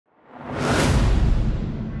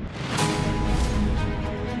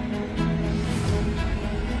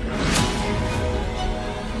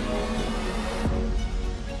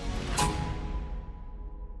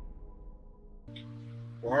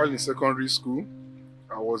While in secondary school,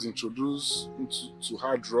 I was introduced to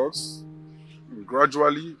hard drugs. And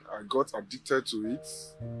gradually, I got addicted to it.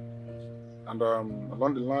 And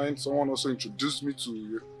along the line, someone also introduced me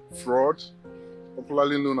to fraud,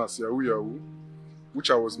 popularly known as Yahoo Yahoo, which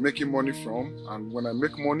I was making money from. And when I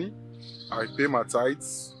make money, I pay my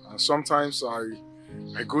tithes. And sometimes I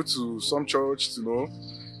go to some church,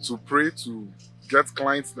 to pray to get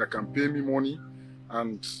clients that can pay me money.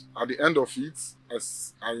 And at the end of it,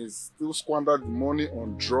 I still squandered the money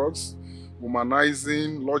on drugs,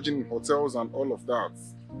 womanizing, lodging in hotels and all of that.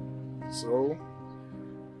 So,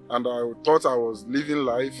 and I thought I was living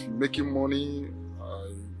life, making money.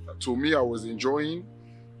 To me, I was enjoying,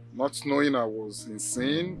 not knowing I was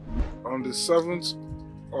insane. On the 7th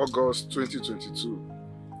August 2022,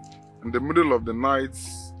 in the middle of the night,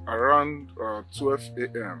 around 12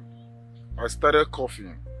 a.m., I started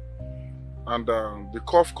coughing. And the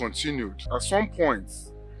cough continued. At some point,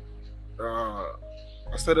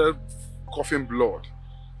 I started coughing blood.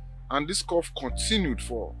 And this cough continued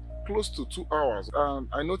for close to 2 hours. And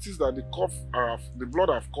I noticed that the blood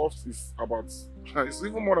I've coughed is it's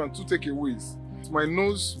even more than 2 takeaways. My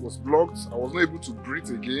nose was blocked. I was not able to breathe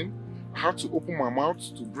again. I had to open my mouth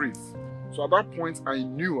to breathe. So at that point, I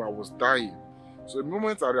knew I was dying. So the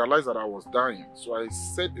moment I realized that I was dying, so I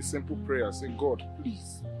said a simple prayer. I said, God,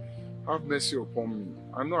 please, have mercy upon me.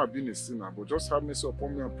 I know I've been a sinner, but just have mercy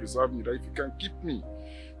upon me and preserve me. That if you can keep me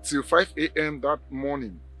till 5 a.m. that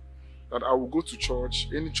morning, that I will go to church,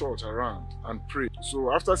 any church around, and pray.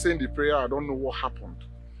 So after saying the prayer, I don't know what happened.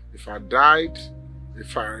 If I died,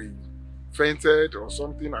 if I fainted or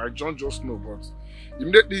something, I don't just know. But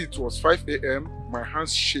immediately it was 5 a.m., my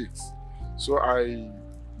hands shaked. So I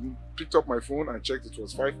picked up my phone and checked it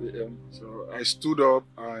was 5 a.m. So I stood up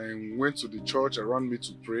and went to the church around me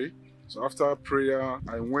to pray. So after prayer,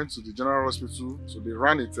 I went to the general hospital. So they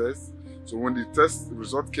ran a test. So when the test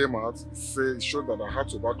result came out, it showed that I had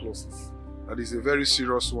tuberculosis. That is a very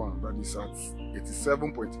serious one. That is at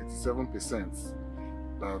 87.87%.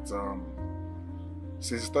 That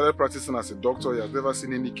since he started practicing as a doctor, he has never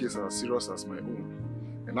seen any case as serious as my own.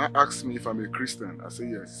 And I asked me if I'm a Christian. I said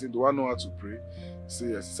yes. He said, do I know how to pray? I said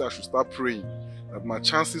yes. He said I should start praying. That my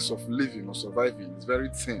chances of living or surviving is very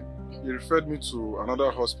thin. He referred me to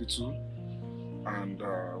another hospital. And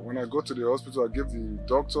when I got to the hospital, I gave the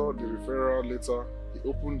doctor the referral letter. He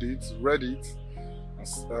opened it, read it,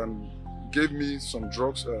 and gave me some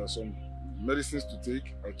drugs, some medicines to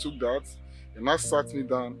take. I took that, and that sat me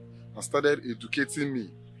down and started educating me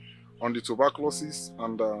on the tuberculosis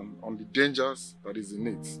and on the dangers that is in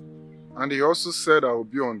it. And he also said I will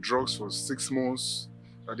be on drugs for 6 months,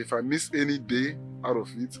 that if I miss any day out of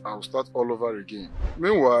it, I'll start all over again.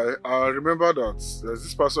 Meanwhile, I remember that there's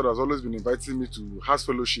this pastor that's always been inviting me to House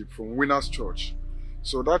Fellowship from Winners Church.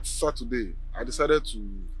 So that Saturday, I decided to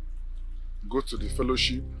go to the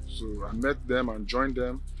fellowship. So I met them and joined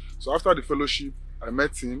them. So after the fellowship, I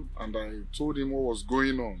met him and I told him what was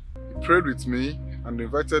going on. He prayed with me and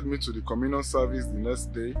invited me to the communion service the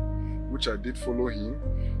next day, which I did follow him.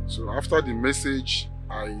 So after the message,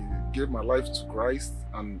 I gave my life to Christ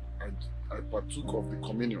and I partook of the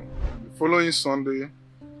communion. The following Sunday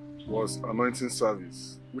was anointing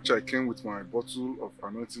service, which I came with my bottle of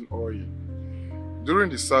anointing oil. During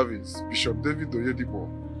the service, Bishop David Oyedipo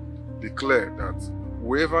declared that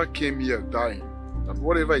whoever came here dying, that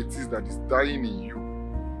whatever it is that is dying in you,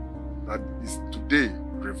 that is today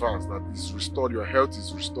reversed, that is restored, your health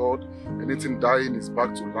is restored, anything dying is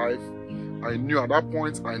back to life. I knew at that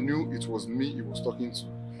point, I knew it was me he was talking to.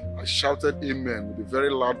 I shouted amen with a very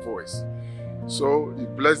loud voice. So he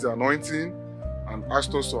blessed the anointing and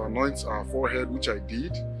asked us to anoint our forehead, which I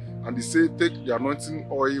did. And he said, take the anointing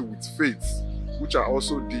oil with faith, which I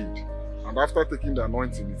also did. And after taking the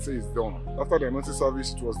anointing, it says it's done. After the anointing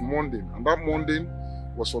service, it was Monday. And that Monday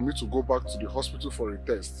was for me to go back to the hospital for a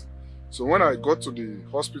test. So when I got to the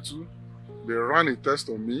hospital, they ran a test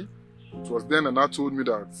on me. It was then and that told me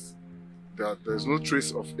that there's no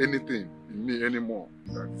trace of anything in me anymore,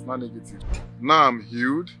 that it's not negative. Now I'm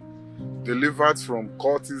healed, delivered from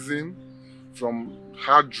cultism, from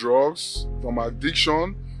hard drugs, from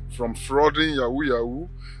addiction, from frauding Yahoo Yahoo.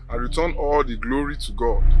 I return all the glory to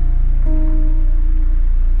God.